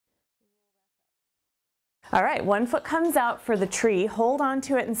All right, one foot comes out for the tree. Hold on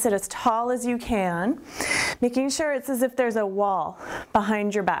to it and sit as tall as you can, making sure it's as if there's a wall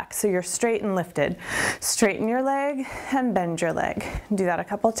behind your back, so you're straight and lifted. Straighten your leg and bend your leg. Do that a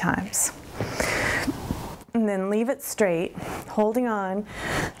couple times. And then leave it straight, holding on.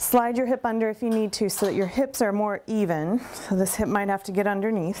 Slide your hip under if you need to so that your hips are more even. So this hip might have to get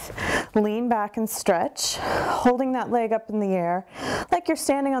underneath. Lean back and stretch, holding that leg up in the air like you're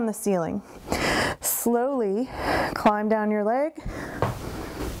standing on the ceiling. Slowly climb down your leg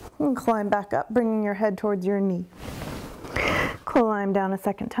and climb back up, bringing your head towards your knee. Climb down a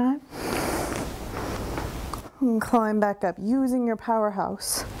second time. And climb back up using your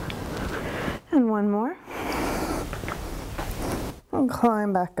powerhouse. And one more. And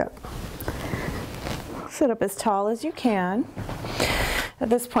climb back up. Sit up as tall as you can. At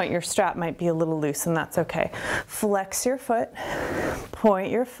this point, your strap might be a little loose, and that's okay. Flex your foot,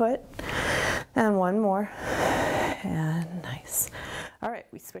 point your foot, and one more. And nice. All right,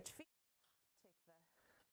 we switch feet.